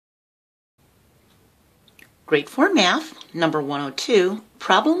Grade 4 Math, number 102,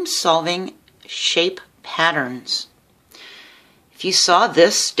 Problem Solving Shape Patterns. If you saw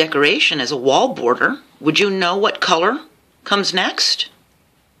this decoration as a wall border, would you know what color comes next?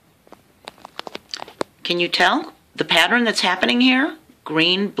 Can you tell the pattern that's happening here?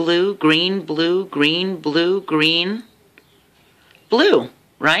 Green, blue, green, blue, green, blue, green, blue,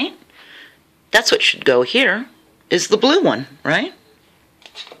 right? That's what should go here, is the blue one, right?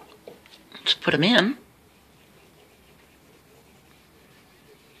 Let's put them in.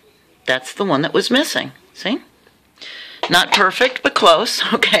 That's the one that was missing, see? Not perfect, but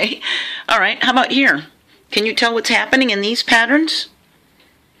close, okay. All right, how about here? Can you tell what's happening in these patterns?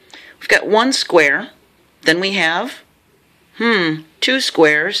 We've got one square, then we have, two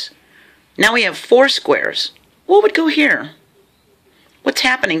squares. Now we have four squares. What would go here? What's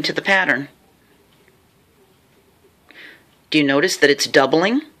happening to the pattern? Do you notice that it's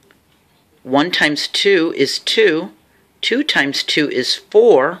doubling? 1 times 2 is 2. 2 times 2 is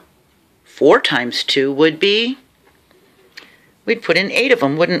 4. 4 times 2 would be, we'd put in 8 of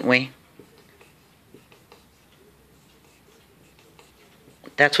them, wouldn't we?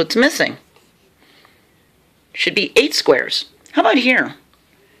 That's what's missing. Should be 8 squares. How about here?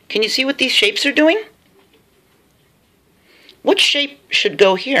 Can you see what these shapes are doing? What shape should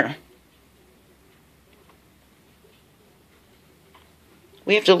go here?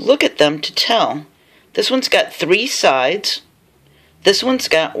 We have to look at them to tell. This one's got 3 sides. This one's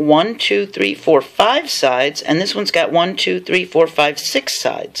got 1, 2, 3, 4, 5 sides, and this one's got 1, 2, 3, 4, 5, 6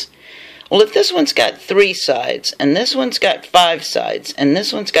 sides. Well, if this one's got 3 sides, and this one's got 5 sides, and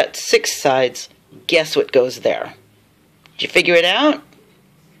this one's got 6 sides, guess what goes there? Did you figure it out?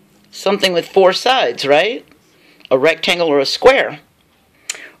 Something with 4 sides, right? A rectangle or a square,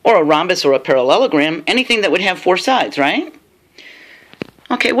 or a rhombus or a parallelogram, anything that would have 4 sides, right?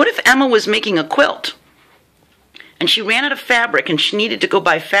 Okay, what if Emma was making a quilt? And she ran out of fabric and she needed to go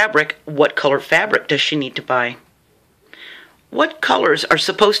buy fabric. What color fabric does she need to buy? What colors are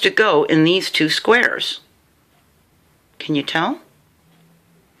supposed to go in these 2 squares? Can you tell?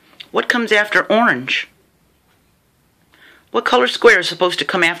 What comes after orange? What color square is supposed to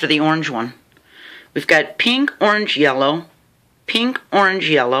come after the orange one? We've got pink, orange, yellow, pink,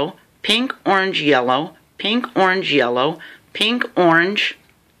 orange, yellow, pink, orange, yellow, pink, orange, yellow, pink, orange,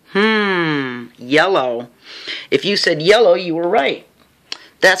 yellow. If you said yellow, you were right.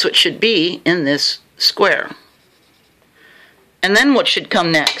 That's what should be in this square. And then what should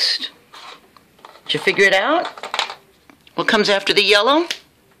come next? Did you figure it out? What comes after the yellow?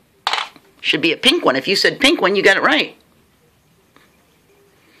 Should be a pink one. If you said pink one, you got it right.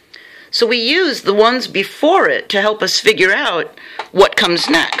 So we use the ones before it to help us figure out what comes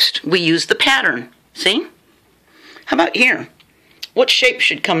next. We use the pattern. See? How about here? What shape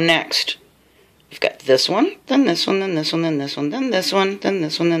should come next? We've got this one, then this one, then this one, then this one, then this one, then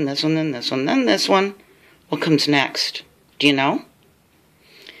this one, then this one, then this one, then this one. What comes next? Do you know?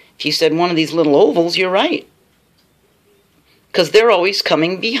 If you said one of these little ovals, you're right. Because they're always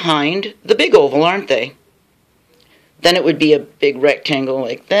coming behind the big oval, aren't they? Then it would be a big rectangle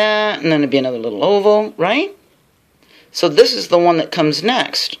like that, and then it'd be another little oval, right? So this is the one that comes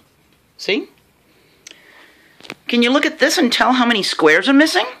next. See? Can you look at this and tell how many squares are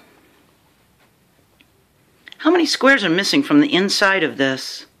missing? How many squares are missing from the inside of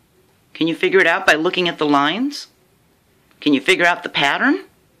this? Can you figure it out by looking at the lines? Can you figure out the pattern?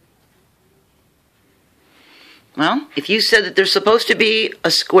 Well, if you said that there's supposed to be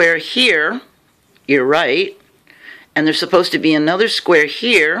a square here, you're right. And there's supposed to be another square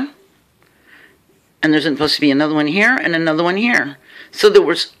here. And there's supposed to be another one here and another one here. So there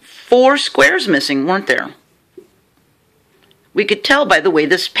was 4 squares missing, weren't there? We could tell by the way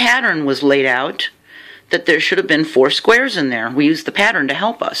this pattern was laid out that there should have been 4 squares in there. We used the pattern to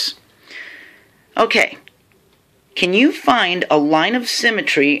help us. Okay, can you find a line of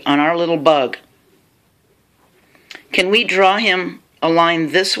symmetry on our little bug? Can we draw him a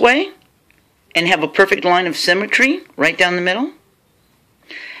line this way and have a perfect line of symmetry right down the middle?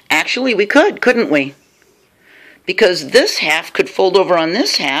 Actually, we could, couldn't we? Because this half could fold over on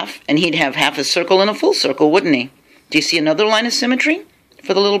this half, and he'd have half a circle and a full circle, wouldn't he? Do you see another line of symmetry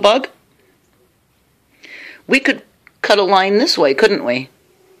for the little bug? We could cut a line this way, couldn't we?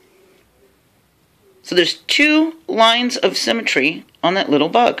 So there's 2 lines of symmetry on that little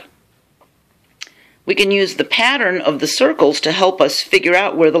bug. We can use the pattern of the circles to help us figure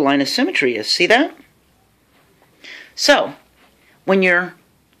out where the line of symmetry is. See that? So, when you're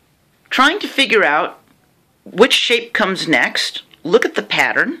trying to figure out which shape comes next, look at the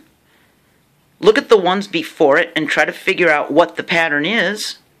pattern. Look at the ones before it and try to figure out what the pattern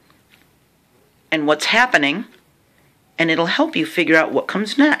is. and what's happening, and it'll help you figure out what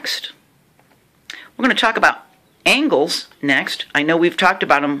comes next. We're going to talk about angles next. I know we've talked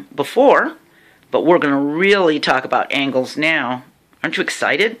about them before, but we're going to really talk about angles now. Aren't you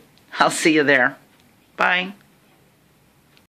excited? I'll see you there. Bye.